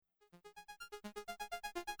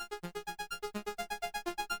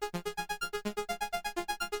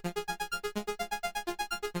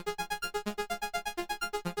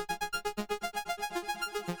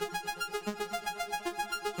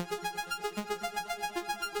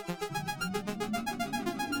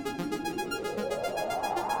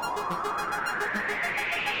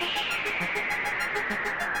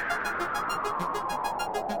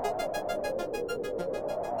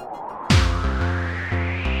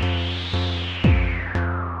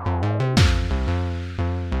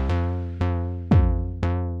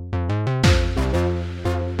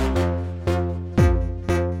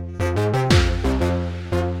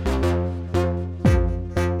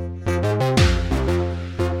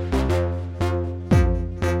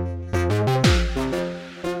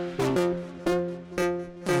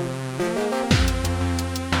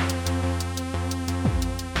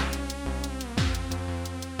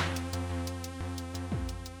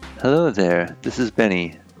Hello there, this is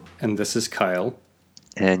Benny. And this is Kyle.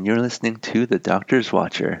 And you're listening to The Doctor's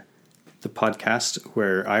Watcher. The podcast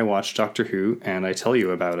where I watch Doctor Who and I tell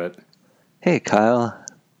you about it. Hey Kyle.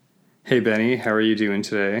 Hey Benny, how are you doing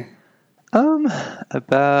today?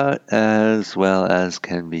 About as well as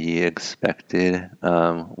can be expected.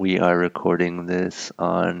 We are recording this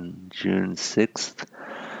on June 6th.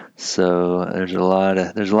 So there's a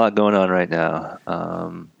lot going on right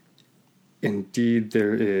now. Indeed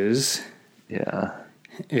there is. Yeah.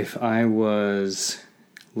 If I was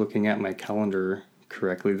looking at my calendar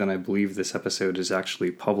correctly, then I believe this episode is actually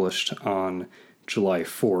published on July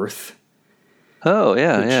 4th. Oh,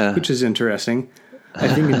 yeah. Which is interesting. I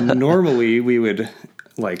think normally we would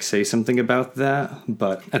say something about that,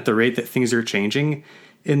 but at the rate that things are changing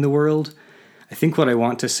in the world, I think what I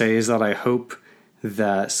want to say is that I hope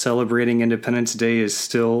that celebrating Independence Day is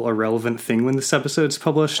still a relevant thing when this episode's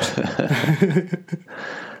published.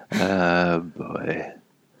 Oh, boy.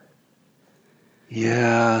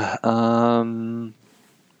 Yeah,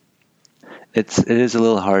 it is a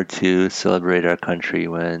little hard to celebrate our country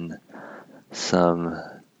when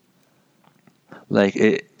to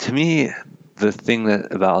me, the thing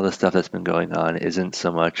about all the stuff that's been going on isn't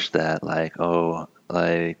so much that what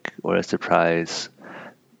a surprise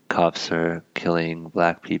cops are killing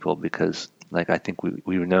black people, because I think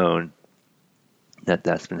we've known that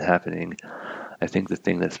that's been happening. I think the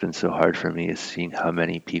thing that's been so hard for me is seeing how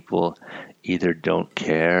many people either don't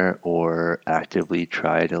care or actively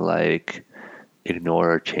try to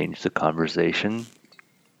ignore or change the conversation.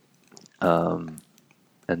 And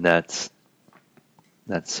that's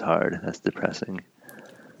hard. That's depressing.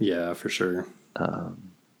 Yeah, for sure.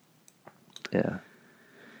 Yeah.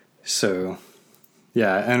 So,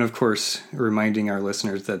 yeah, and of course, reminding our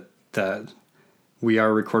listeners that we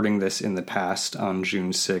are recording this in the past on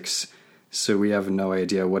June 6th, so we have no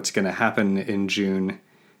idea what's going to happen in June,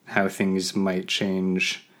 how things might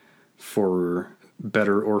change for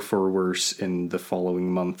better or for worse in the following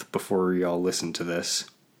month before y'all listen to this.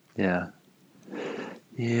 Yeah.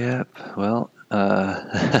 Yep. Well,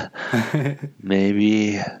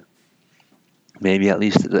 maybe at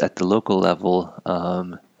least at the local level,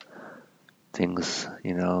 things,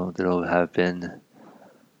 there'll have been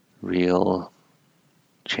real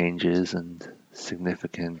changes and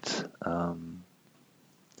significant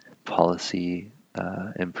policy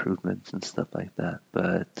improvements and stuff like that.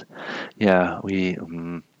 But yeah,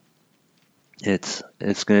 it's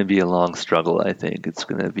going to be a long struggle. I think it's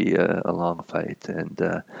going to be a long fight,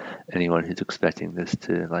 and anyone who's expecting this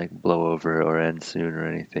to blow over or end soon or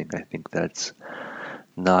anything, I think that's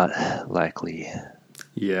not likely.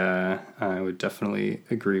 Yeah, I would definitely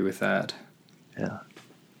agree with that. Yeah.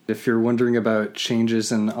 If you're wondering about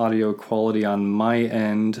changes in audio quality on my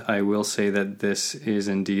end, I will say that this is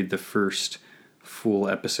indeed the first full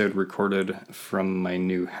episode recorded from my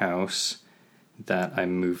new house that I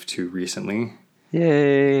moved to recently.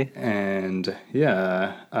 Yay! And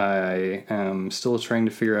yeah, I am still trying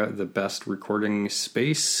to figure out the best recording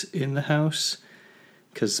space in the house,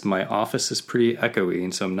 because my office is pretty echoey,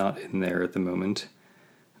 and so I'm not in there at the moment.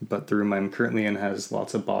 But the room I'm currently in has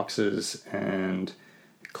lots of boxes and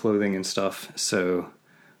clothing and stuff, so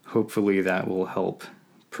hopefully that will help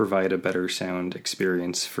provide a better sound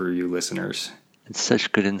experience for you listeners. It's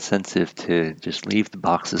such good incentive to just leave the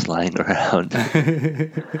boxes lying around.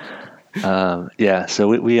 Yeah, so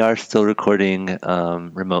we are still recording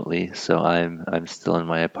remotely, so I'm still in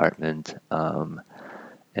my apartment,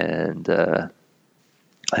 and I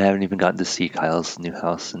haven't even gotten to see Kyle's new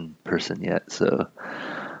house in person yet, so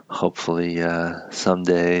hopefully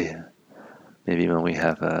someday, maybe when we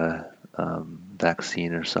have a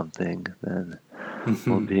vaccine or something, then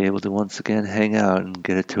we'll be able to once again hang out and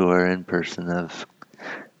get a tour in person of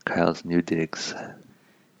Kyle's new digs.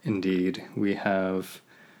 Indeed. We have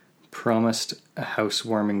promised a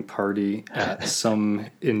housewarming party at some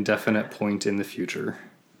indefinite point in the future.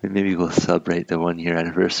 Maybe we'll celebrate the 1-year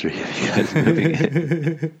anniversary of you guys moving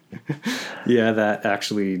in. Yeah, that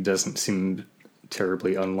actually doesn't seem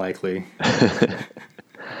terribly unlikely.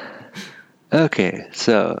 Okay,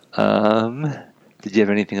 so did you have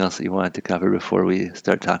anything else that you wanted to cover before we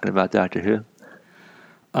start talking about Doctor Who?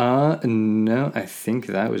 No, I think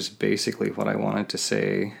that was basically what I wanted to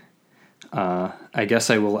say. I guess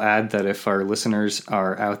I will add that if our listeners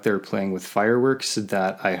are out there playing with fireworks,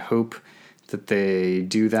 that I hope that they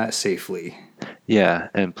do that safely. Yeah,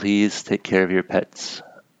 and please take care of your pets.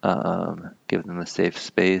 Give them a safe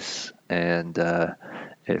space, and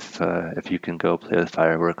if you can go play with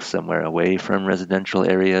fireworks somewhere away from residential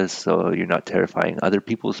areas so you're not terrifying other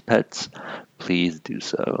people's pets, please do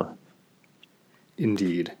so.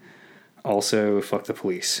 Indeed. Also, fuck the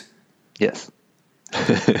police. Yes.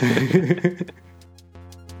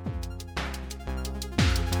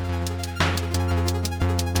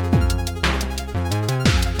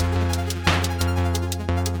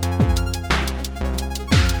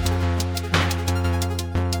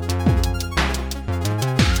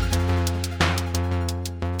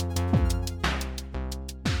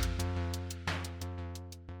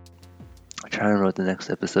 I don't remember what the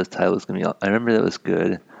next episode's title was going to be. I remember that was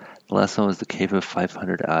good. The last one was The Cave of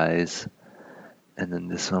 500 Eyes. And then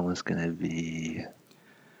this one was going to be...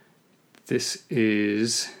 This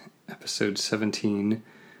is episode 17,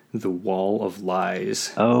 The Wall of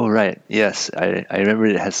Lies. Oh, right. Yes. I remember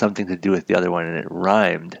it had something to do with the other one, and it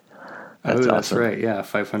rhymed. That's awesome. Right. Yeah,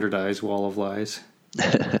 500 Eyes, Wall of Lies.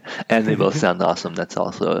 And they both sound awesome. That's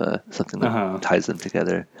also something that ties them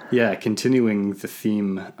together. Yeah, continuing the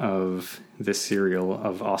theme of this serial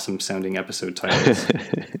of awesome-sounding episode titles.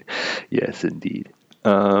 Yes, indeed.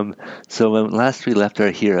 So when last we left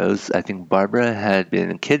our heroes, I think Barbara had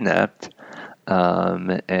been kidnapped,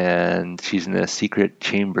 and she's in a secret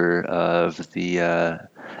chamber of the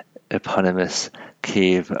eponymous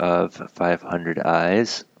Cave of 500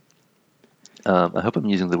 Eyes. I hope I'm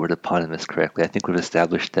using the word eponymous correctly. I think we've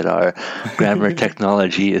established that our grammar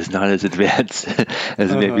technology is not as advanced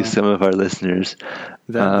as maybe some of our listeners.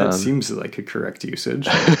 That seems like a correct usage.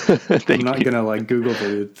 I'm not going to Google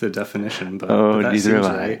the definition, but that neither seems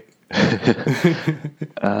am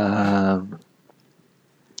I. Right.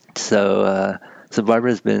 So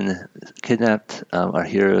Barbara's been kidnapped. Our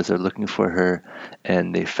heroes are looking for her,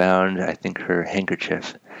 and they found, I think, her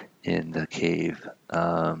handkerchief in the cave.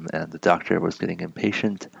 And the doctor was getting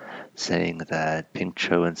impatient, saying that Pink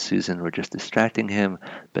Cho and Susan were just distracting him,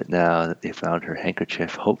 but now that they found her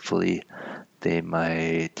handkerchief, hopefully they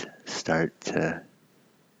might start to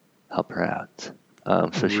help her out. I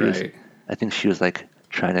think she was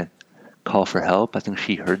trying to call for help. I think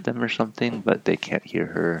she heard them or something, but they can't hear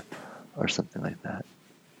her or something like that.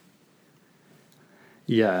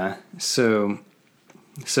 Yeah, so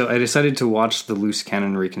I decided to watch the loose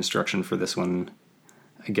cannon reconstruction for this one.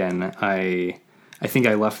 Again, I think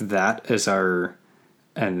I left that as a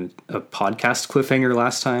podcast cliffhanger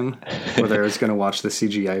last time, whether I was going to watch the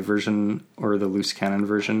CGI version or the loose cannon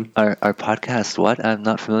version. Our podcast, what? I'm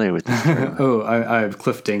not familiar with this term. I have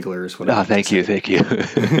Cliff Danglers. Thank you.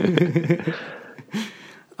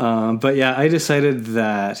 But yeah, I decided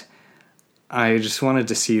that I just wanted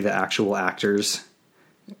to see the actual actors.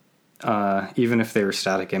 Even if they were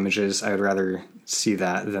static images, I would rather see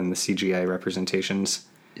that than the CGI representations.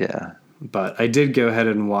 Yeah. But I did go ahead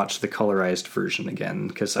and watch the colorized version again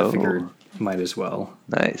because I figured might as well.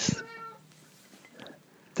 Nice.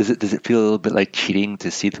 Does it feel a little bit like cheating to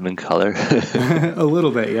see them in color? A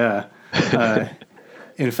little bit, yeah.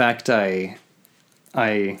 In fact, I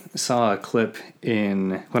saw a clip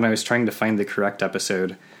when I was trying to find the correct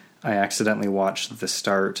episode. I accidentally watched the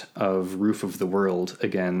start of Roof of the World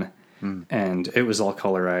again, and it was all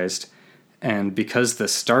colorized. And because the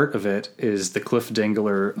start of it is the Cliff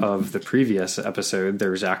Dangler of the previous episode,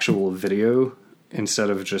 there's actual video instead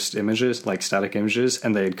of just images, like static images,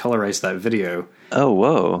 and they had colorized that video. Oh,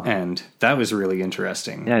 whoa. And that was really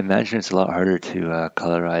interesting. Yeah, I imagine it's a lot harder to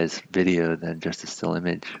colorize video than just a still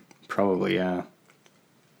image. Probably, yeah.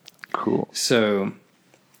 Cool. So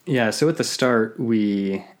at the start,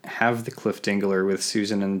 we have the Cliff Dangler with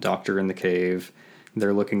Susan and the doctor in the cave.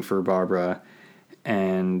 They're looking for Barbara,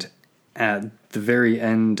 and at the very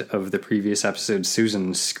end of the previous episode,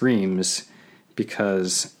 Susan screams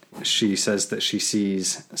because she says that she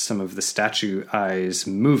sees some of the statue eyes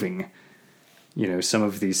moving. Some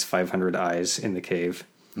of these 500 eyes in the cave.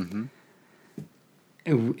 Mm-hmm.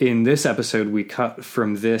 In this episode, we cut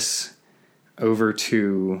from this over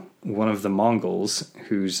to one of the Mongols,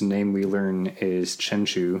 whose name we learn is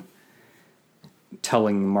Chenchu,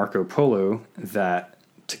 telling Marco Polo that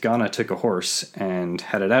Tagana took a horse and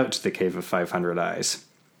headed out to the Cave of 500 Eyes.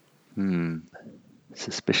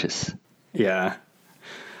 Suspicious. Yeah.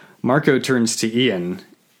 Marco turns to Ian,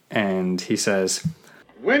 and he says,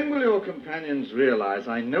 "When will your companions realize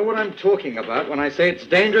I know what I'm talking about when I say it's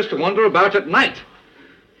dangerous to wander about at night?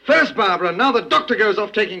 First Barbara, now the doctor goes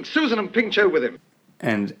off taking Susan and Ping Cho with him."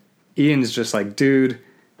 And Ian's just like, "Dude,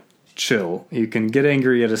 chill. You can get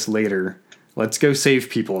angry at us later. Let's go save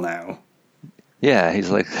people now." Yeah, he's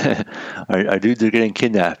like, our dudes are getting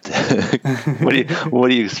kidnapped. What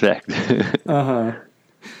do you expect?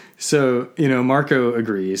 So, Marco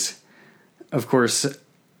agrees. Of course,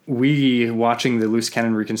 we, watching the loose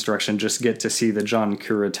cannon reconstruction, just get to see the John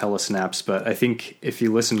Cura telesnaps, but I think if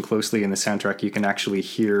you listen closely in the soundtrack, you can actually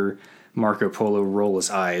hear Marco Polo roll his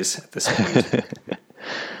eyes at this point.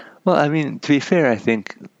 Well, I mean, to be fair, I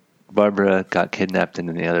think Barbara got kidnapped and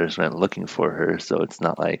then the others went looking for her, so it's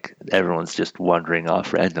not like everyone's just wandering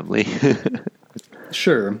off randomly.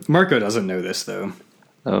 Sure. Marco doesn't know this, though.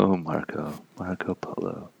 Oh, Marco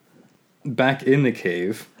Polo. Back in the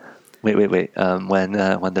cave. Wait. When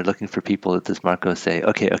they're looking for people, does Marco say,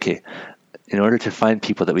 okay, in order to find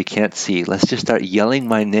people that we can't see, let's just start yelling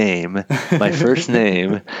my name, my first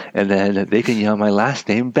name, and then they can yell my last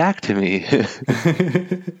name back to me.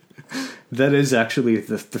 That is actually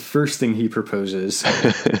the first thing he proposes.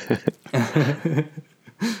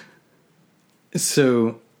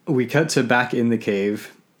 So we cut to back in the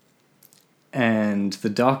cave, and the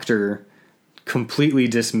doctor completely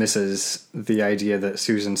dismisses the idea that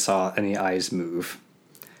Susan saw any eyes move.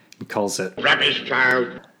 He calls it Rubbish,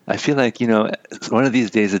 child. I feel like, one of these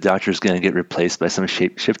days the doctor's going to get replaced by some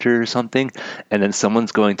shapeshifter or something, and then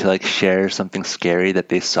someone's going to share something scary that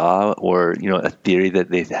they saw or, a theory that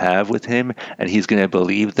they have with him, and he's going to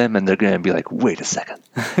believe them, and they're going to be like, wait a second,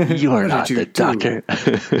 you're not the doctor.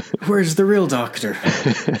 Where's the real doctor?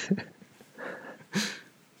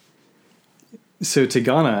 So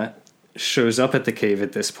Tigana shows up at the cave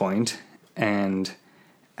at this point and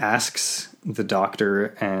asks the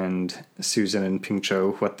doctor and Susan and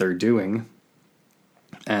Pingcho what they're doing.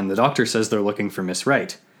 And the doctor says they're looking for Miss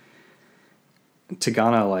Wright.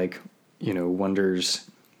 Tigana, wonders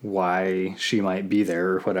why she might be there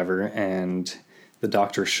or whatever. And the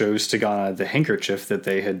doctor shows Tigana the handkerchief that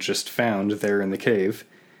they had just found there in the cave.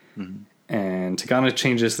 Mm-hmm. And Tigana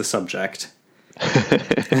changes the subject.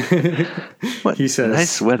 What he says,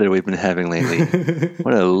 nice weather we've been having lately.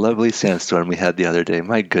 What a lovely sandstorm we had the other day.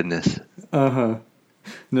 My goodness. No,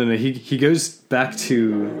 he goes back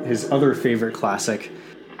to his other favorite classic.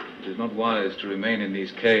 It is not wise to remain in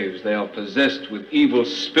these caves. They are possessed with evil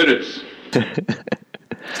spirits.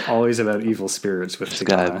 It's always about evil spirits with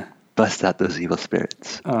Tigana. Bust out those evil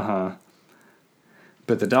spirits. But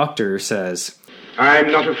the doctor says, I'm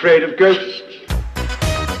not afraid of ghosts.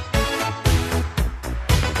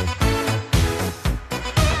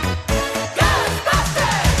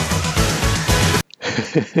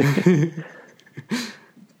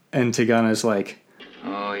 And Tigana's like,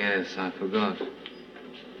 oh yes, I forgot.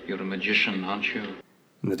 You're a magician, aren't you?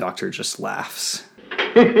 And the doctor just laughs.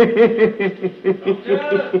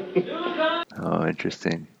 Oh,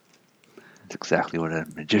 interesting. That's exactly what a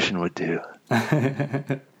magician would do.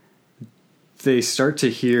 They start to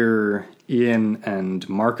hear Ian and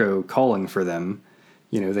Marco calling for them.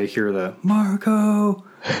 They hear the Marco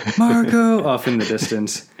off in the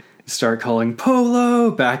distance. Start calling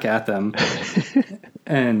Polo back at them.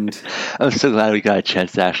 And I'm so glad we got a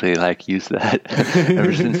chance to actually use that.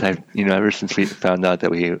 ever since we found out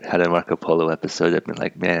that we had a Marco Polo episode, I've been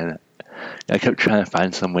like, man, I kept trying to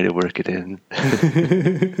find some way to work it in.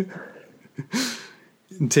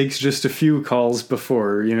 It takes just a few calls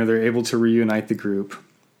before, they're able to reunite the group.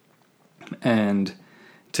 And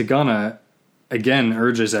Tigana again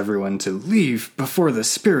urges everyone to leave before the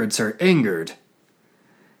spirits are angered.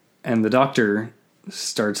 And the doctor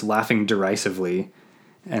starts laughing derisively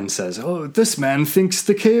and says, oh, this man thinks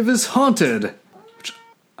the cave is haunted. Which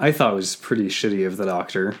I thought was pretty shitty of the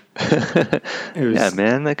doctor. Yeah,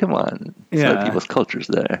 man, come on. Other people's culture's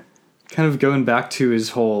there. Kind of going back to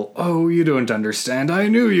his whole, oh, you don't understand, I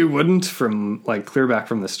knew you wouldn't, from clear back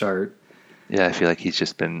from the start. Yeah, I feel like he's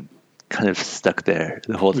just been kind of stuck there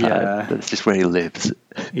the whole time. Yeah. That's just where he lives.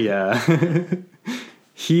 Yeah.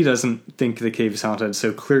 He doesn't think the cave's haunted,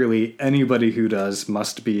 so clearly anybody who does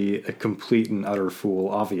must be a complete and utter fool,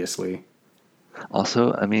 obviously.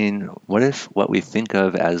 Also, I mean, what if what we think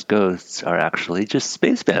of as ghosts are actually just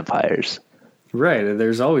space vampires? Right,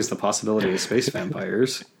 there's always the possibility of space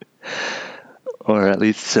vampires. Or at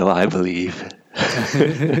least so I believe.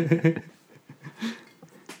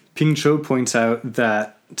 Ping Cho points out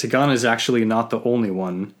that Tigana is actually not the only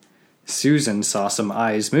one. Susan saw some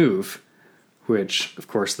eyes move, which, of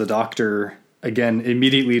course, the doctor, again,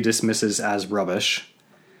 immediately dismisses as rubbish.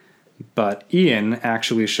 But Ian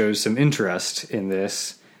actually shows some interest in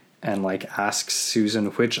this and, asks Susan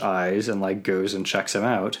which eyes and, goes and checks them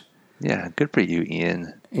out. Yeah, good for you,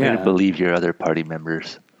 Ian. Yeah. Way to believe your other party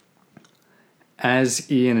members.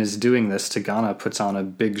 As Ian is doing this, Tigana puts on a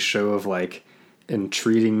big show of,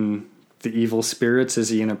 entreating the evil spirits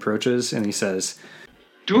as Ian approaches, and he says,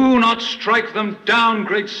 do not strike them down,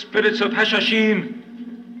 great spirits of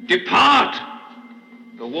Hashashin. Depart!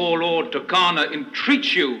 The warlord Tigana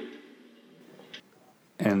entreats you.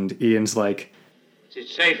 And Ian's like, is it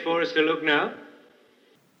safe for us to look now?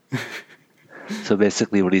 So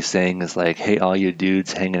basically what he's saying is like, hey, all you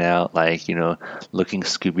dudes hanging out, like, looking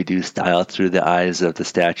Scooby-Doo style through the eyes of the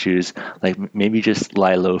statues, like maybe just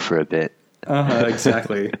lie low for a bit.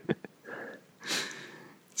 Exactly.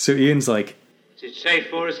 So Ian's like, is it safe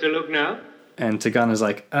for us to look now? and Tagana's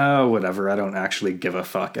like, oh, whatever, I don't actually give a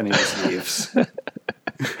fuck, and he just leaves.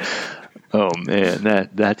 Oh man,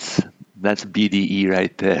 that's BDE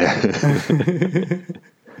right there.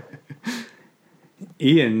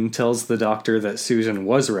 Ian tells the doctor that Susan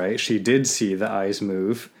was right. She did see the eyes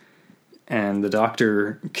move. And the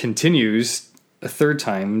doctor continues a third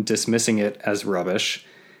time, dismissing it as rubbish,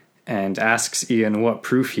 and asks Ian what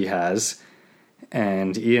proof he has.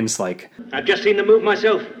 And Ian's like, I've just seen them move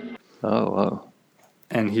myself. Oh.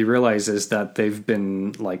 And he realizes that they've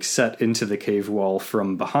been like set into the cave wall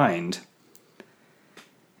from behind.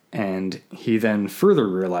 And he then further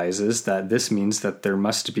realizes that this means that there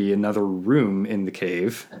must be another room in the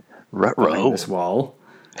cave behind this wall.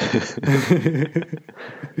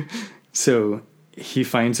 So he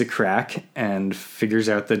finds a crack and figures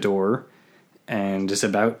out the door and is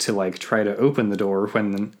about to like try to open the door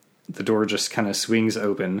when the door just kind of swings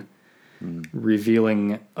open,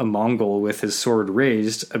 revealing a Mongol with his sword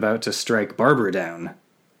raised about to strike Barbara down.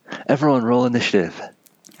 Everyone roll initiative.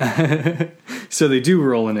 So they do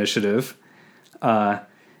roll initiative. I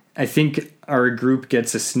think our group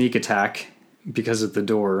gets a sneak attack because of the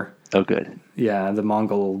door. Oh, good. Yeah, the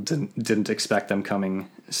Mongol didn't expect them coming.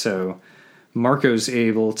 So Marco's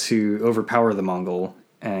able to overpower the Mongol,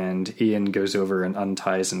 and Ian goes over and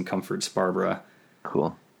unties and comforts Barbara.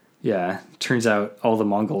 Cool. Yeah, turns out all the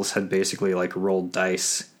Mongols had basically like rolled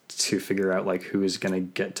dice to figure out like who was going to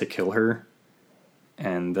get to kill her.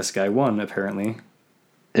 And this guy won, apparently.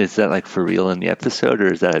 Is that like for real in the episode,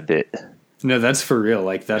 or is that a bit? No, that's for real.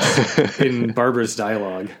 Like that's in Barbara's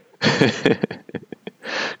dialogue.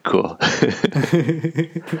 Cool.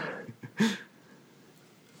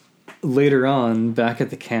 Later on, back at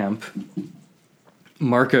the camp,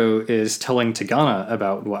 Marco is telling Tagana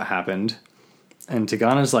about what happened. And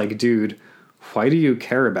Tagana's like, dude, why do you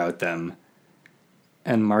care about them?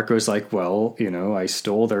 And Marco's like, well, I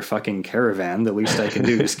stole their fucking caravan. The least I can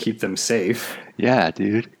do is keep them safe. Yeah,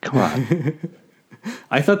 dude. Come on.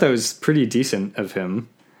 I thought that was pretty decent of him.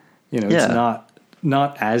 It's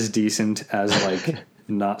not as decent as like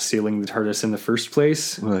not stealing the TARDIS in the first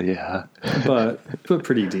place. Well, yeah. but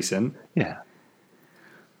pretty decent. Yeah.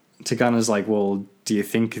 Tagana's like, well, do you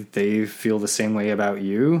think they feel the same way about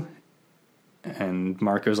you? And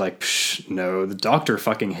Marco's like, psh, no, the doctor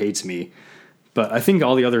fucking hates me. But I think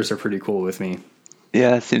all the others are pretty cool with me.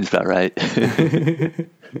 Yeah, that seems about right.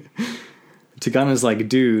 Tagana's like,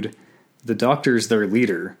 dude, the doctor's their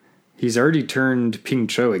leader. He's already turned Ping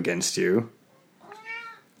Cho against you.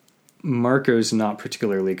 Marco's not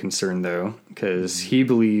particularly concerned, though, because he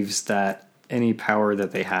believes that any power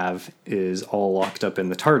that they have is all locked up in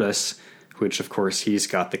the TARDIS, which, of course, he's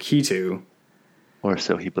got the key to. Or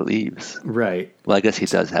so he believes. Right. Well, I guess he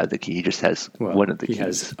does have the key. He just has one of the keys. He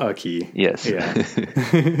has a key. Yes. Yeah.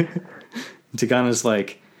 Tagana's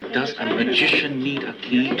like, Does a magician need a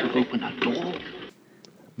key to open a door?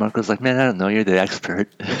 Marco's like, man, I don't know. You're the expert.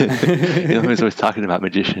 He's always talking about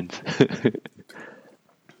magicians.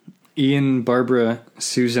 Ian, Barbara,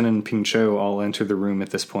 Susan, and Ping Cho all enter the room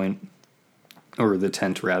at this point. Or the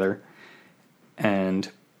tent, rather. And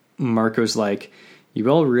Marco's like, you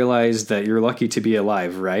all realize that you're lucky to be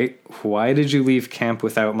alive, right? Why did you leave camp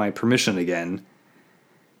without my permission again?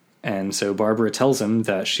 And so Barbara tells him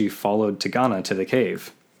that she followed Tagana to the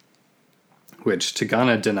cave, which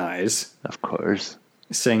Tagana denies. Of course.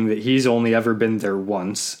 Saying that he's only ever been there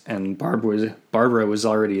once, and Barbara was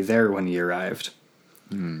already there when he arrived.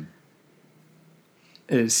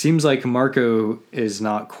 It seems like Marco is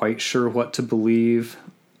not quite sure what to believe,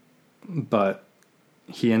 but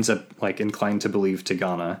he ends up inclined to believe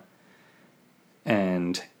Tagana,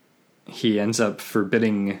 and he ends up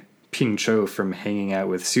forbidding Ping Cho from hanging out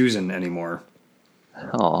with Susan anymore.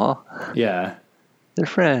 Aw. Yeah. They're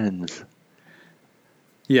friends.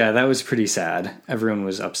 Yeah, that was pretty sad. Everyone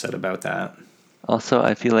was upset about that. Also,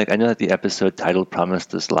 I feel like, I know that the episode title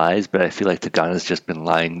promised us lies, but I feel like Tagana's just been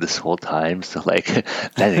lying this whole time, so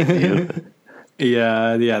that ain't new.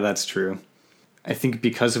 Yeah, that's true. I think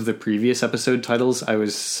because of the previous episode titles, I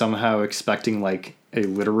was somehow expecting a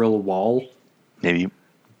literal wall. Maybe.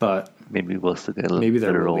 But maybe we'll still get a maybe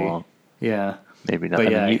literal there will wall. Be. Yeah. Maybe not.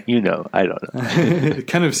 But I mean, I don't know. It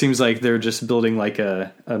kind of seems like they're just building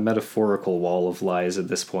a metaphorical wall of lies at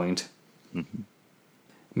this point. Mm-hmm.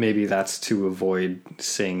 Maybe that's to avoid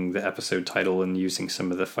saying the episode title and using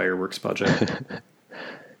some of the fireworks budget.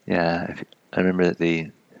 Yeah, I remember that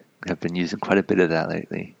have been using quite a bit of that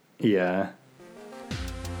lately. Yeah.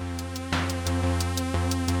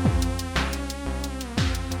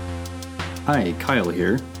 Hi, Kyle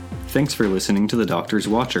here. Thanks for listening to The Doctor's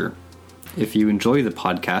Watcher. If you enjoy the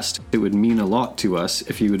podcast, it would mean a lot to us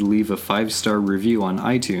if you would leave a 5-star review on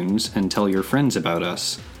iTunes and tell your friends about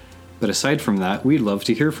us. But aside from that, we'd love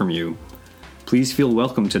to hear from you. Please feel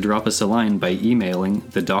welcome to drop us a line by emailing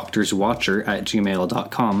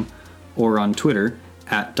thedoctorswatcher@gmail.com or on Twitter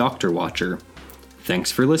 @DoctorWatcher.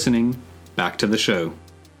 Thanks for listening. Back to the show.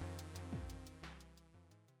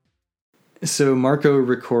 So Marco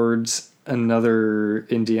records another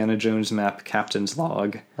Indiana Jones map captain's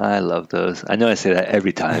log. I love those. I know I say that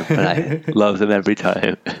every time, but I love them every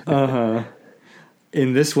time. Uh-huh.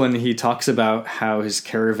 In this one, he talks about how his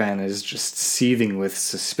caravan is just seething with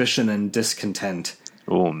suspicion and discontent.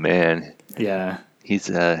 Oh, man. Yeah. He's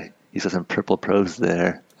got some purple prose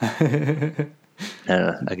there.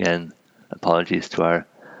 Again, apologies to our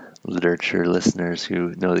literature listeners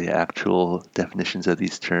who know the actual definitions of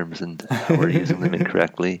these terms and how we're using them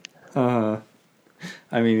incorrectly. I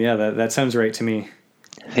mean, yeah, that sounds right to me.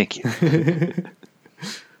 Thank you.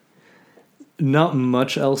 Not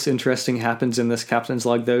much else interesting happens in this captain's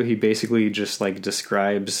log, though. He basically just,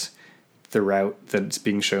 describes the route that's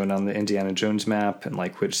being shown on the Indiana Jones map and,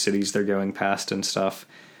 which cities they're going past and stuff.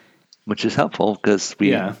 Which is helpful, because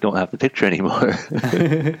we don't have the picture anymore.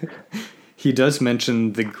 He does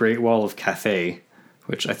mention the Great Wall of Cathay,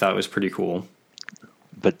 which I thought was pretty cool.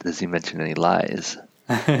 But does he mention any lies?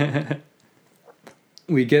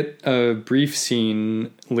 We get a brief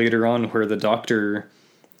scene later on where the Doctor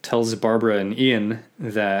tells Barbara and Ian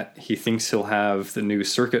that he thinks he'll have the new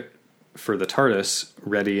circuit for the TARDIS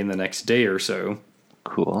ready in the next day or so.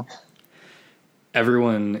 Cool.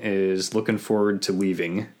 Everyone is looking forward to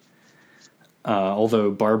leaving. Although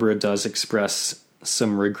Barbara does express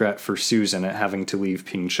some regret for Susan at having to leave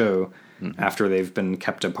Ping Cho after they've been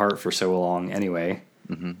kept apart for so long anyway.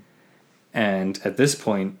 Mm-hmm. And at this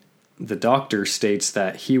point, the Doctor states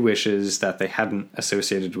that he wishes that they hadn't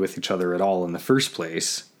associated with each other at all in the first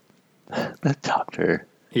place. The Doctor.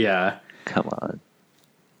 Yeah. Come on.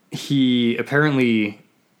 He apparently,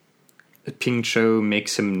 Ping Cho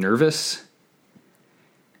makes him nervous.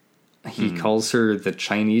 He calls her the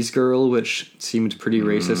Chinese girl, which seemed pretty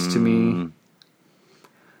racist to me.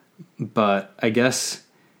 But I guess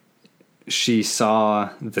she saw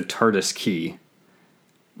the TARDIS key.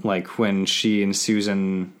 When she and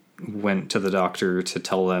Susan went to the Doctor to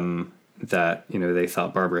tell them that, they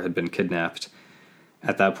thought Barbara had been kidnapped.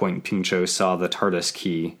 At that point, Ping Cho saw the TARDIS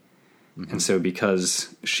key. Mm-hmm. And so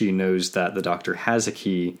because she knows that the Doctor has a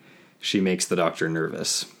key, she makes the Doctor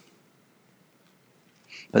nervous.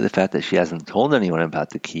 But the fact that she hasn't told anyone about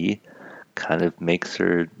the key kind of makes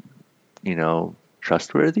her,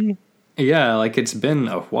 trustworthy. Yeah, it's been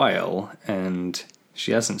a while, and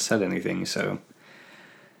she hasn't said anything, so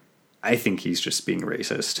I think he's just being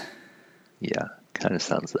racist. Yeah, kind of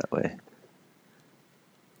sounds that way.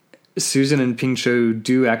 Susan and Ping Cho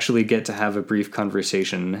do actually get to have a brief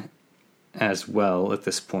conversation as well at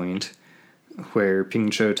this point, where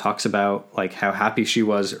Ping Cho talks about how happy she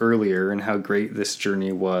was earlier and how great this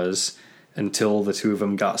journey was until the two of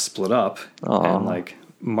them got split up. Aww. And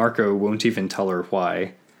Marco won't even tell her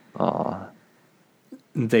why. Aww.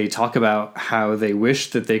 They talk about how they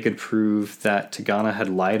wished that they could prove that Tagana had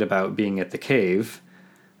lied about being at the cave,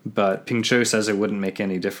 but Ping Cho says it wouldn't make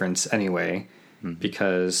any difference anyway,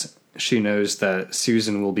 because she knows that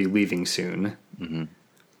Susan will be leaving soon. Mm-hmm.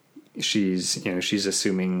 She's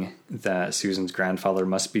assuming that Susan's grandfather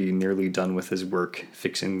must be nearly done with his work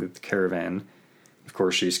fixing the caravan. Of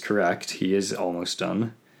course, she's correct. He is almost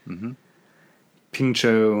done. Mm-hmm. Ping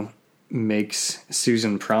Cho makes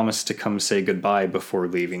Susan promise to come say goodbye before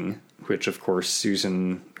leaving, which, of course,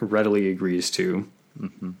 Susan readily agrees to.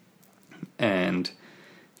 Mm-hmm. And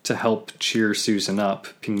to help cheer Susan up,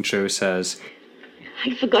 Ping Cho says,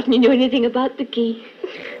 I'd forgotten you knew anything about the key.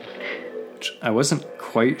 I wasn't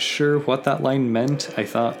quite sure what that line meant. I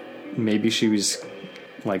thought maybe she was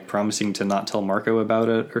promising to not tell Marco about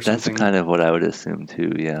it or something. That's kind of what I would assume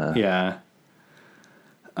too, yeah. Yeah.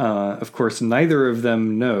 Of course, neither of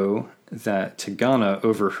them know that Tagana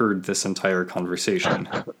overheard this entire conversation.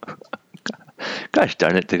 Gosh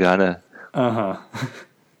darn it, Tagana. Uh-huh.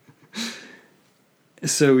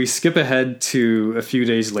 So we skip ahead to a few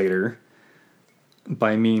days later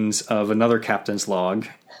by means of another captain's log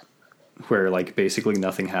where basically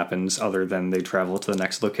nothing happens other than they travel to the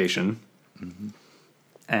next location. Mm-hmm.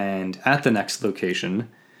 And at the next location,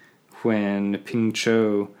 when Ping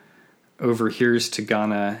Cho overhears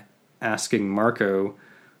Tagana asking Marco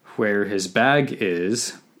where his bag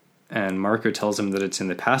is, and Marco tells him that it's in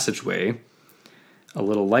the passageway, a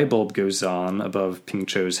little light bulb goes on above Ping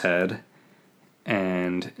Cho's head,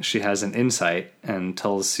 and she has an insight and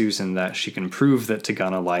tells Susan that she can prove that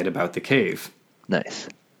Tagana lied about the cave. Nice.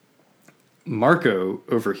 Marco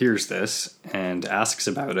overhears this and asks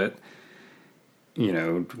about it. You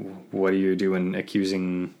know, what are you doing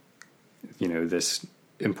accusing, this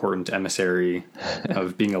important emissary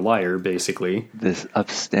of being a liar, basically? This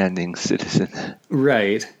upstanding citizen.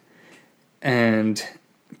 Right. And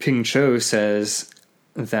Ping Cho says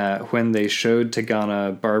that when they showed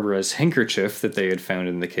Tagana Barbara's handkerchief that they had found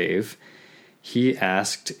in the cave, he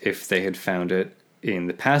asked if they had found it in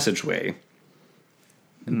the passageway.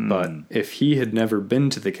 But if he had never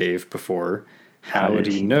been to the cave before, how would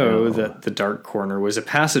he know that the dark corner was a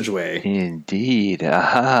passageway? Indeed.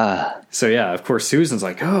 Aha. So yeah, of course, Susan's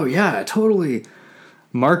like, oh yeah, totally.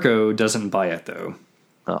 Marco doesn't buy it, though.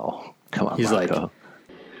 Oh, come on, He's Marco. like,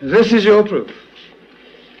 This is your proof.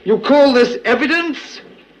 You call this evidence?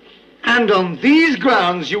 And on these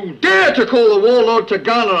grounds you dare to call the warlord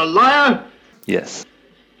Tagana a liar? Yes.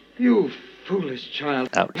 You foolish child.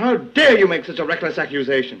 Ouch. How dare you make such a reckless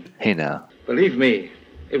accusation? Hey now. Believe me,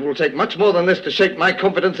 it will take much more than this to shake my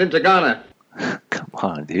confidence in Tagana. Come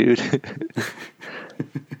on, dude.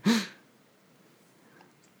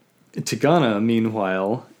 Tagana,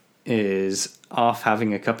 meanwhile, is off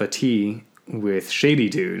having a cup of tea with Shady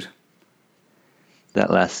Dude. That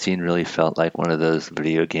last scene really felt like one of those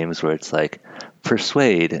video games where it's like,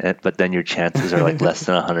 persuade, but then your chances are like less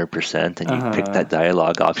than 100%, and you pick that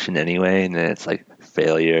dialogue option anyway, and then it's like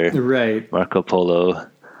failure. Right. Marco Polo.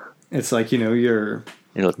 It's like,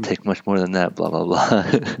 It'll take much more than that, blah, blah, blah.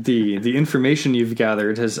 the information you've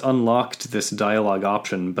gathered has unlocked this dialogue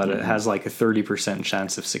option, but it has like a 30%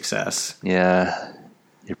 chance of success. Yeah.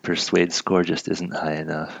 Your persuade score just isn't high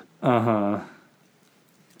enough.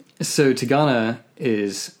 So Tagana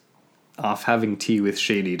is off having tea with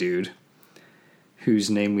Shady Dude,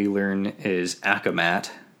 whose name we learn is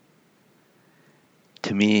Akamat.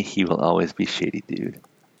 To me, he will always be Shady Dude.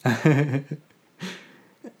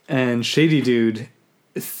 And Shady Dude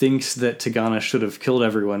thinks that Tagana should have killed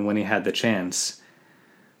everyone when he had the chance.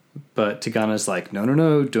 But Tagana's like,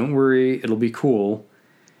 no, don't worry, it'll be cool.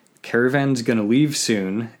 Caravan's gonna leave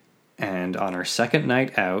soon, and on our second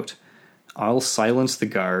night out, I'll silence the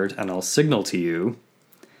guard and I'll signal to you.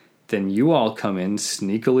 Then you all come in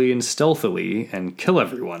sneakily and stealthily and kill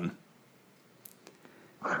everyone.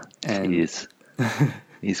 And Jeez.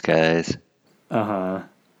 These guys.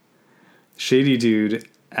 Shady Dude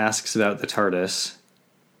asks about the TARDIS,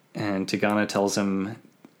 and Tagana tells him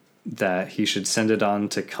that he should send it on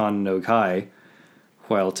to Kan no Kai,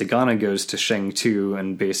 while Tagana goes to Sheng Tu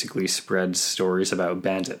and basically spreads stories about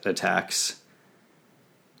bandit attacks.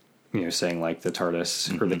 Saying like the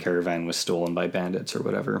TARDIS or the caravan was stolen by bandits or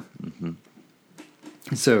whatever.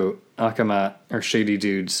 So Akamat, or Shady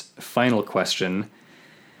Dude's final question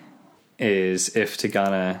is if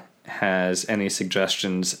Tagana has any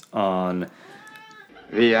suggestions on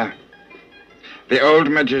The old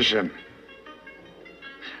magician.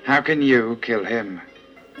 How can you kill him?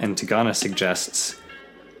 And Tagana suggests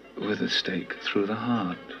With a stake through the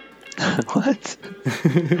heart. What?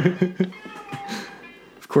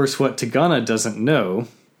 Of course, what Tagana doesn't know,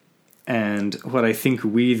 and what I think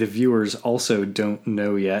we, the viewers, also don't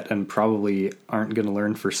know yet, and probably aren't going to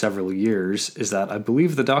learn for several years, is that I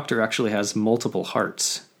believe the Doctor actually has multiple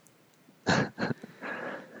hearts.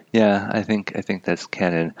 Yeah, I think that's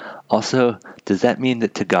canon. Also, does that mean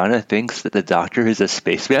that Tagana thinks that the Doctor is a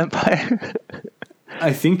space vampire?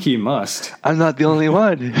 I think he must. I'm not the only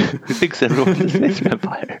one who thinks everyone's a space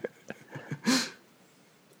vampire.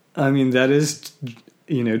 I mean, that is,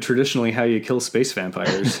 traditionally how you kill space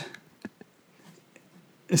vampires.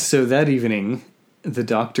 So that evening, the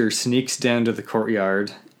Doctor sneaks down to the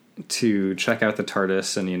courtyard to check out the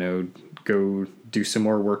TARDIS and, go do some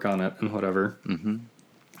more work on it and whatever.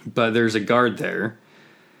 But there's a guard there,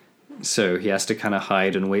 so he has to kind of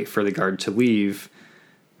hide and wait for the guard to leave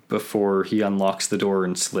before he unlocks the door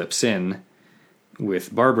and slips in,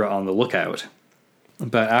 with Barbara on the lookout.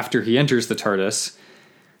 But after he enters the TARDIS,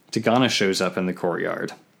 Tagana shows up in the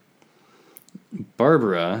courtyard.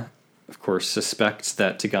 Barbara, of course, suspects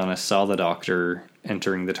that Tagana saw the Doctor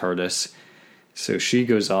entering the TARDIS, so she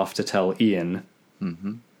goes off to tell Ian.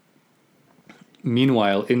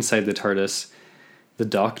 Meanwhile, inside the TARDIS, the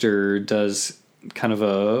Doctor does kind of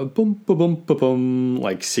a bum ba bum ba bum,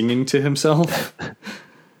 like singing to himself,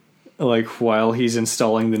 like while he's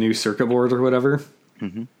installing the new circuit board or whatever.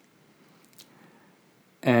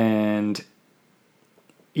 And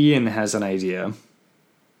Ian has an idea.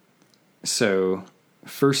 So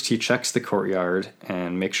first he checks the courtyard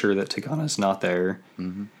and makes sure that Tagana's not there.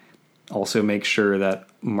 Mm-hmm. Also make sure that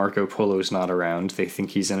Marco Polo's not around. They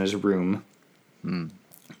think he's in his room. Mm.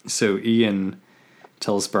 So Ian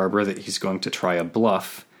tells Barbara that he's going to try a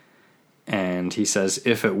bluff, and he says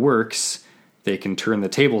if it works, they can turn the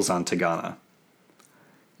tables on Tagana.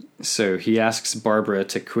 So he asks Barbara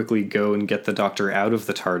to quickly go and get the doctor out of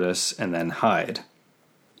the TARDIS and then hide.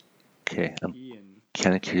 Okay, I'm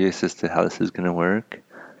kind of curious as to how this is going to work.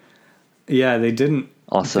 Yeah, they didn't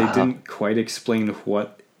Also, didn't quite explain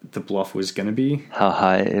what the bluff was going to be. how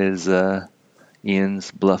high is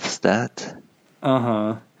Ian's bluff stat?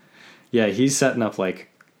 Uh-huh. Yeah, he's setting up, like,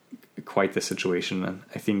 quite the situation. And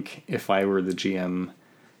I think if I were the GM,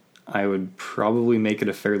 I would probably make it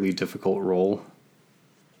a fairly difficult roll.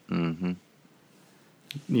 Mm-hmm.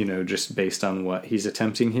 You know, just based on what he's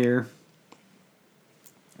attempting here.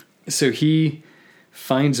 So he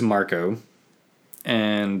finds Marco,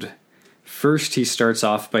 and first he starts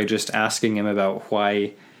off by just asking him about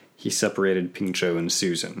why he separated Pincho and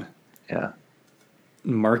Susan. Yeah.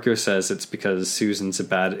 Marco says it's because Susan's a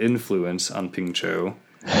bad influence on Pincho.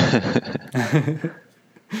 It's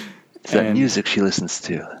that music she listens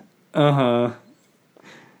to. Uh-huh.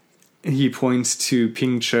 He points to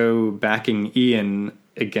Pincho backing Ian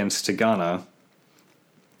against Tagana.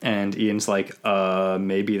 And Ian's like,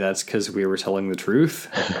 maybe that's because we were telling the truth?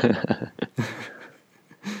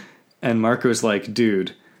 And Marco's like,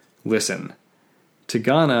 dude, listen.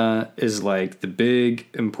 Tagana is like the big,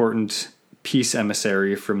 important peace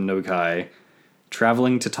emissary from Nogai,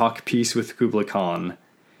 traveling to talk peace with Kublai Khan.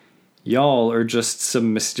 Y'all are just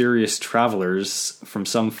some mysterious travelers from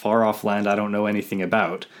some far-off land I don't know anything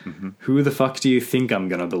about. Mm-hmm. Who the fuck do you think I'm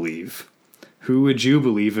gonna believe? Who would you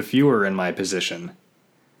believe if you were in my position?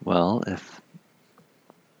 Well, if,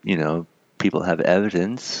 people have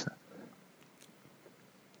evidence.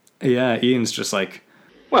 Yeah, Ian's just like,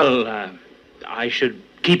 Well, I should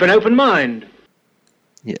keep an open mind.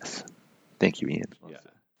 Yes. Thank you, Ian. yeah.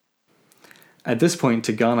 At this point,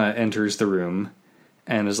 Tagana enters the room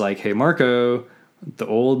and is like, hey, Marco, the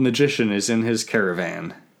old magician is in his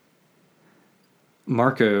caravan.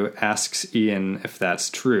 Marco asks Ian if that's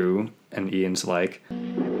true, and Ian's like,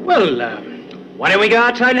 Well, why don't we go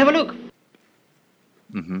outside and have a look?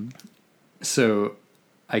 Mm-hmm. So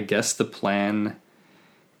I guess the plan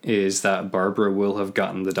is that Barbara will have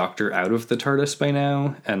gotten the doctor out of the TARDIS by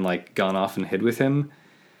now and, like, gone off and hid with him.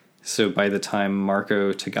 So by the time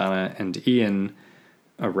Marco, Tagana, and Ian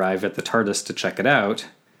arrive at the TARDIS to check it out,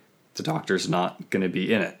 the doctor's not going to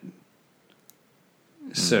be in it.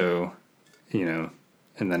 So, and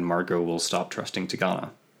then Marco will stop trusting Tagana.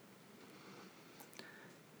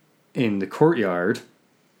 In the courtyard,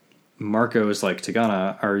 Marco is like,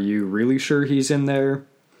 Tagana, are you really sure he's in there?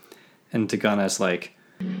 And Tagana's like,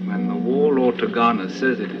 When the warlord Tagana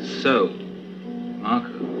says it is so,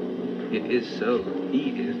 Marco, it is so. He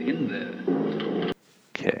is in there.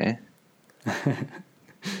 Okay.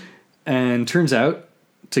 and turns out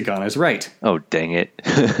Tagana's right. Oh, dang it.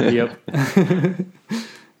 Yep.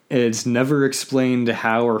 It's never explained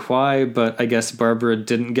how or why, but I guess Barbara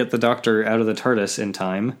didn't get the doctor out of the TARDIS in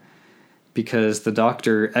time, because the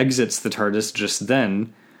doctor exits the TARDIS just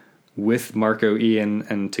then, with Marco, Ian,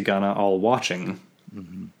 and Tagana all watching.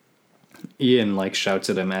 Mm-hmm. Ian, shouts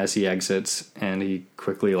at him as he exits, and he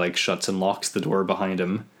quickly, shuts and locks the door behind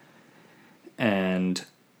him. And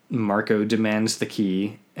Marco demands the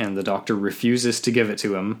key, and the doctor refuses to give it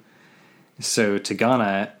to him. So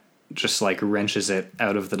Tagana just, wrenches it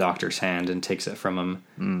out of the doctor's hand and takes it from him.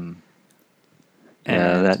 Mm.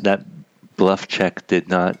 Yeah, that bluff check did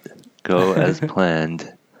not go as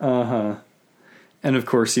planned. Uh-huh. And of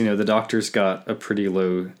course, the doctor's got a pretty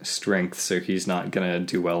low strength, so he's not going to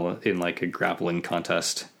do well in a grappling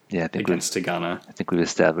contest against Tagana. I think we've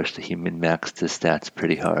established that he min-maxed his stats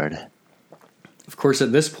pretty hard. Of course,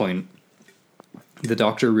 at this point, the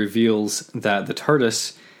doctor reveals that the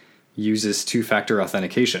TARDIS uses two-factor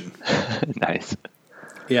authentication. Nice.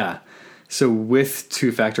 Yeah. So with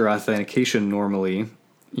two-factor authentication, normally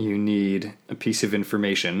you need a piece of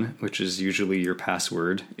information, which is usually your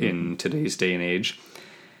password in today's day and age.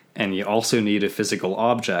 And you also need a physical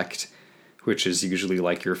object, which is usually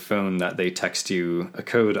your phone that they text you a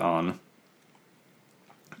code on.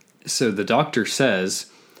 So the doctor says,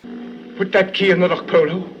 Put that key in the lock,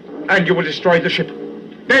 Polo, and you will destroy the ship.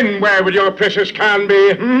 Then where will your precious can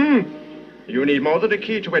be? You need more than a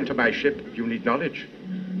key to enter my ship. You need knowledge.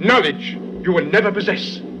 Knowledge you will never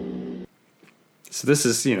possess. So this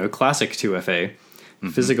is, classic 2FA. Mm-hmm.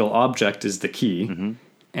 Physical object is the key,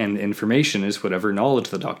 and information is whatever knowledge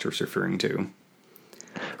the doctor's referring to.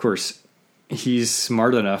 Of course, he's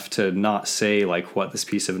smart enough to not say, like, what this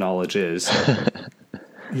piece of knowledge is.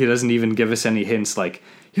 He doesn't even give us any hints like,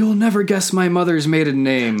 "You'll never guess my mother's maiden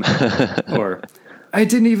name." Or, "I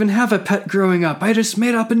didn't even have a pet growing up. I just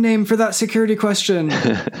made up a name for that security question."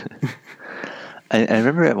 I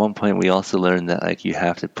remember at one point we also learned that, like, you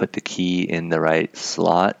have to put the key in the right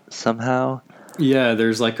slot somehow. Yeah,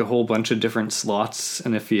 there's like a whole bunch of different slots,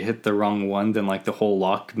 and if you hit the wrong one, then like the whole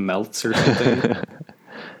lock melts or something.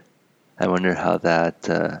 I wonder how that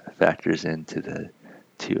factors into the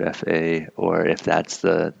 2FA, or if that's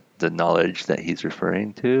the knowledge that he's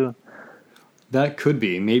referring to. That could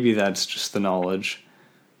be. Maybe that's just the knowledge.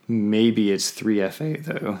 Maybe it's 3FA,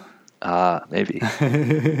 though. Maybe.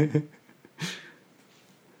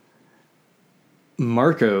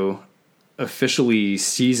 Marco officially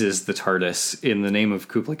seizes the TARDIS in the name of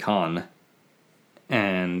Kublai Khan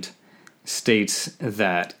and states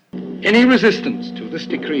that Any resistance to this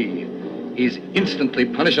decree is instantly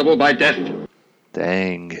punishable by death.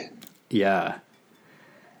 Dang. yeah,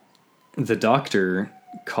 the Doctor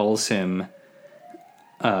calls him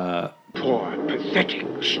Poor, pathetic,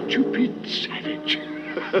 stupid savage.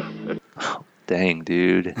 Dang,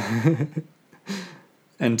 dude.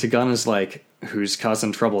 and Tagana's like, "Who's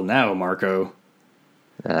causing trouble now, Marco?"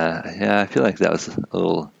 Yeah, I feel like that was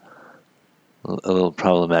a little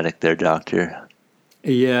problematic there, Doctor.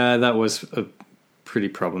 Yeah, that was pretty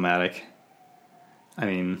problematic. I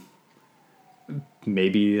mean,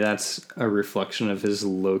 maybe that's a reflection of his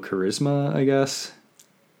low charisma, I guess.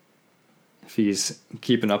 If he's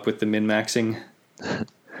keeping up with the min-maxing.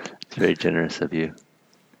 It's very generous of you.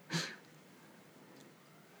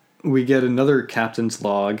 We get another captain's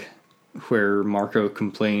log where Marco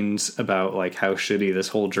complains about like how shitty this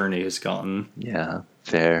whole journey has gotten. Yeah,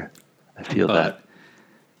 fair. I feel that.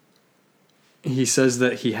 He says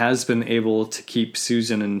that he has been able to keep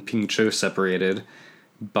Susan and Ping Cho separated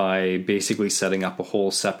by basically setting up a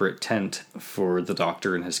whole separate tent for the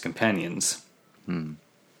Doctor and his companions.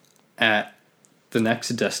 At the next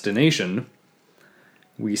destination,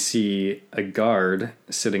 we see a guard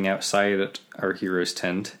sitting outside our hero's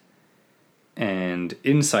tent, and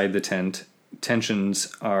inside the tent,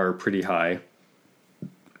 tensions are pretty high.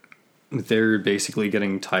 They're basically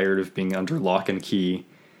getting tired of being under lock and key,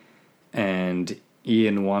 and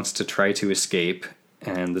Ian wants to try to escape,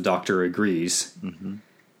 and the Doctor agrees.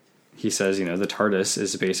 He says, the TARDIS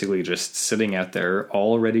is basically just sitting out there,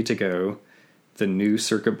 all ready to go. The new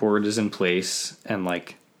circuit board is in place, and,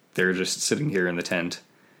 like, they're just sitting here in the tent.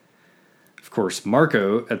 Of course,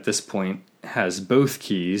 Marco, at this point, has both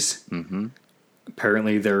keys.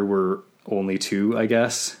 Apparently there were only two, I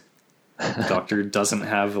guess. The Doctor doesn't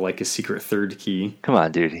have, like, a secret third key. Come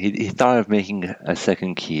on, dude. He thought of making a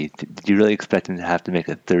second key. Did you really expect him to have to make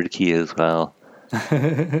a third key as well?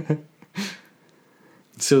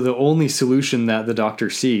 So the only solution that the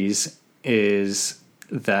Doctor sees is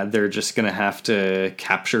that they're just going to have to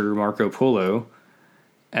capture Marco Polo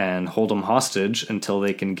and hold him hostage until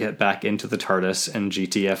they can get back into the TARDIS and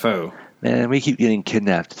GTFO. Man, we keep getting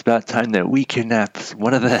kidnapped. It's about time that we kidnap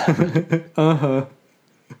one of them.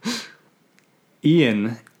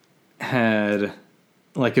 Ian had,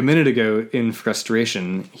 like, a minute ago, in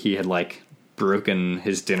frustration, he had, like, broken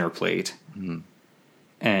his dinner plate.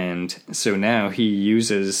 And so now he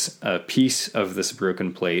uses a piece of this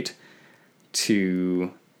broken plate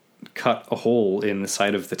to cut a hole in the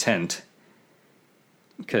side of the tent,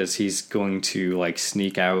 because he's going to, like,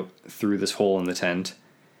 sneak out through this hole in the tent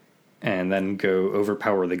and then go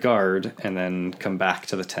overpower the guard and then come back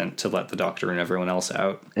to the tent to let the Doctor and everyone else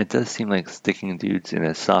out. It does seem like sticking dudes in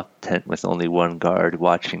a soft tent with only one guard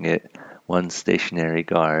watching it, one stationary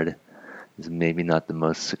guard, is maybe not the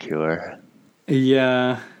most secure.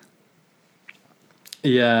 Yeah,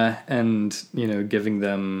 and, giving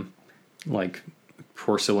them, like,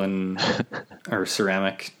 porcelain or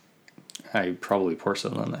ceramic, probably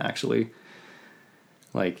porcelain, actually.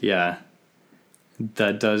 Like, yeah,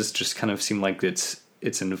 that does just kind of seem like it's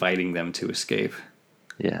inviting them to escape.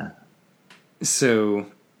 Yeah. So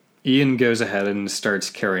Ian goes ahead and starts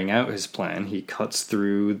carrying out his plan. He cuts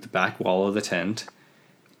through the back wall of the tent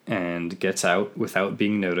and gets out without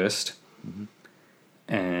being noticed.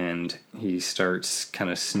 And he starts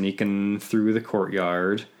kind of sneaking through the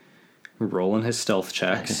courtyard, rolling his stealth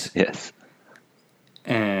checks. Yes.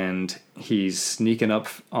 And he's sneaking up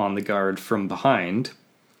on the guard from behind.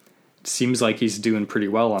 It seems like he's doing pretty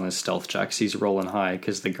well on his stealth checks. He's rolling high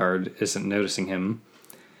because the guard isn't noticing him.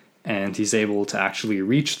 And he's able to actually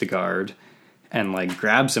reach the guard and, like,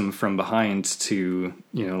 grabs him from behind to,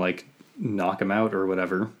 like, knock him out or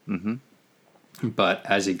whatever. But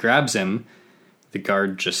as he grabs him, the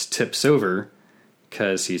guard just tips over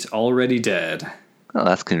because he's already dead. Oh,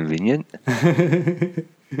 that's convenient.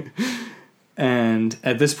 And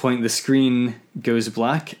at this point, the screen goes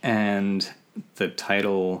black, and the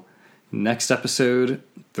title, next episode,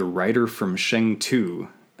 The Writer from Sheng 2,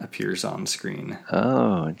 appears on screen.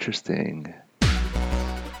 Oh, interesting.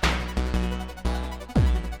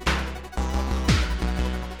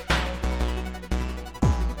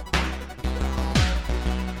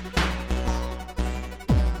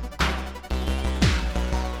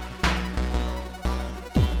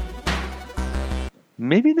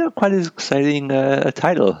 Maybe not quite as exciting a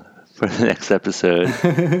title for the next episode.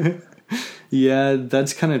 Yeah,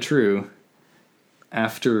 that's kind of true.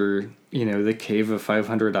 After, the Cave of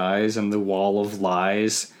 500 Eyes and the Wall of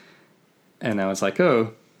Lies, and now it's like,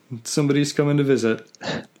 oh, somebody's coming to visit.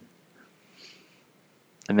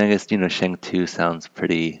 I mean, I guess, Sheng 2 sounds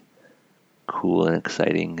pretty cool and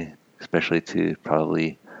exciting, especially to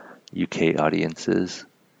probably UK audiences.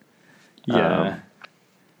 Yeah.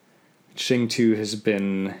 Sheng 2 has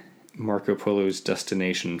been Marco Polo's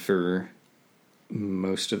destination for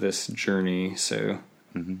most of this journey, so...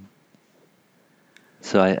 Mm-hmm.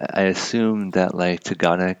 So I assume that,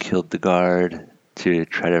 Tagana killed the guard to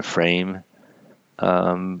try to frame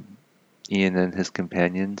Ian and his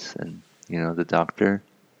companions and, the doctor.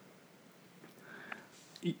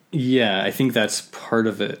 Yeah, I think that's part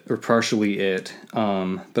of it, or partially it.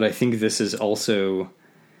 But I think this is also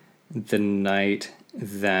the night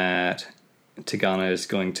that Tagana is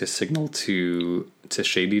going to signal to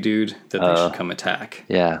Shady Dude that they should come attack.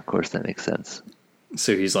 Yeah, of course, that makes sense.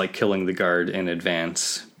 So he's killing the guard in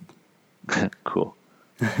advance. Cool.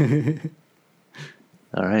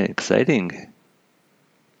 All right, exciting.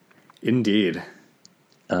 Indeed.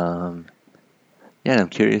 Yeah, I'm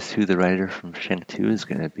curious who the writer from Sheng 2 is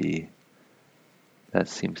going to be. That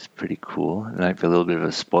seems pretty cool. It might be a little bit of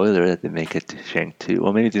a spoiler that they make it to Sheng 2.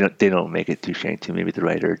 Well, maybe they don't make it to Sheng 2. Maybe the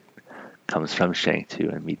writer comes from Sheng 2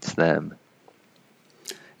 and meets them.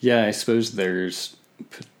 Yeah, I suppose there's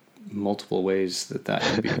multiple ways that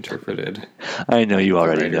could be interpreted. I know you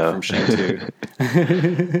already know. From Sheng 2.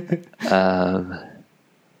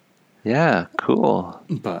 Yeah, cool.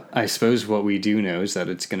 But I suppose what we do know is that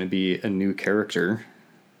it's going to be a new character,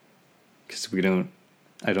 because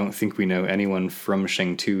I don't think we know anyone from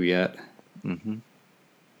Sheng 2 yet. Mm-hmm.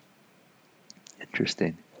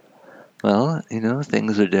 Interesting. Well,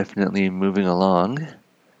 things are definitely moving along,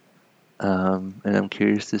 and I'm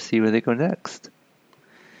curious to see where they go next.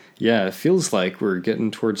 Yeah, it feels like we're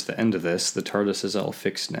getting towards the end of this. The TARDIS is all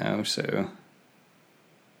fixed now, so...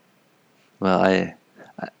 Well,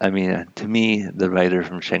 I mean, to me, the writer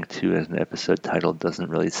from Sheng 2 as an episode title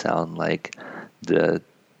doesn't really sound like the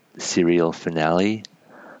serial finale.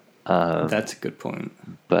 That's a good point.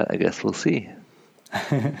 But I guess we'll see.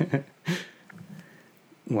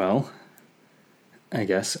 Well, I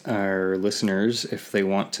guess our listeners, if they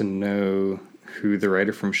want to know who the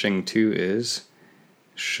writer from Sheng 2 is,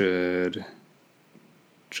 should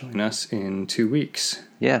join us in 2 weeks.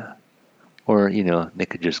 Yeah. Or, they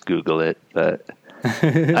could just Google it, but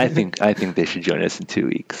I think they should join us in 2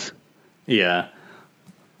 weeks. Yeah.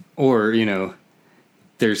 Or,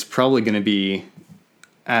 there's probably going to be,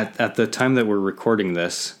 at the time that we're recording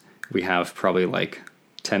this, we have probably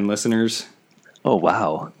 10 listeners. Oh,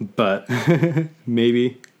 wow. But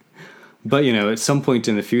maybe. But, at some point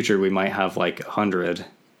in the future, we might have 100,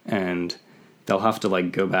 and they'll have to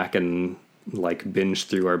go back and binge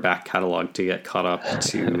through our back catalog to get caught up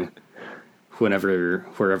to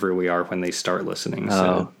wherever we are when they start listening.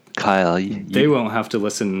 So Kyle, they won't have to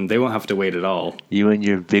listen. They won't have to wait at all. You and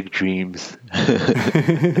your big dreams.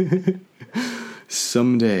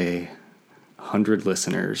 Someday, 100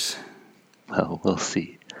 listeners. Well, we'll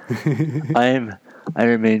see. I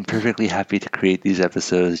remain perfectly happy to create these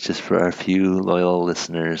episodes just for our few loyal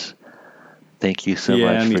listeners. Thank you so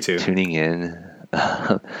much for tuning in.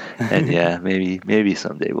 And yeah, maybe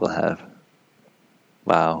someday we'll have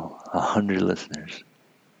 100 listeners.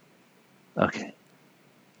 Okay.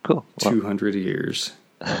 Cool. 200 years.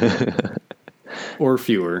 Or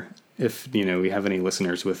fewer. If, we have any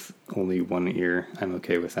listeners with only one ear, I'm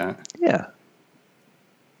okay with that. Yeah.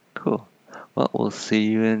 Cool. Well, we'll see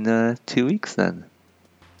you in 2 weeks then.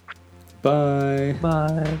 Bye.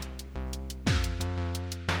 Bye.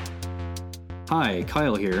 Hi,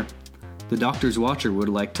 Kyle here. The Doctor's Watcher would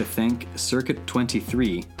like to thank Circuit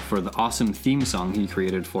 23 for the awesome theme song he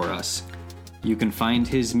created for us. You can find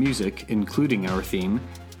his music, including our theme,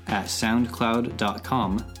 at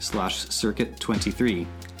soundcloud.com/circuit23,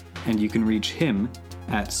 and you can reach him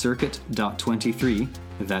at circuit.23,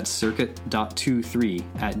 that's circuit.23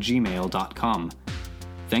 @gmail.com.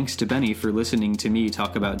 Thanks to Benny for listening to me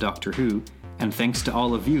talk about Doctor Who, and thanks to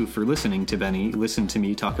all of you for listening to Benny listen to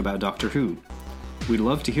me talk about Doctor Who. We'd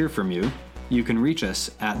love to hear from you. You can reach us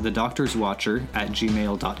at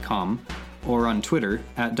thedoctorswatcher@gmail.com or on Twitter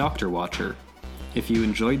 @DoctorWatcher. If you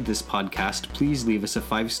enjoyed this podcast, please leave us a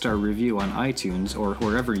 5-star review on iTunes or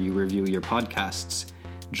wherever you review your podcasts.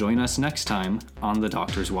 Join us next time on The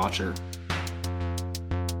Doctor's Watcher.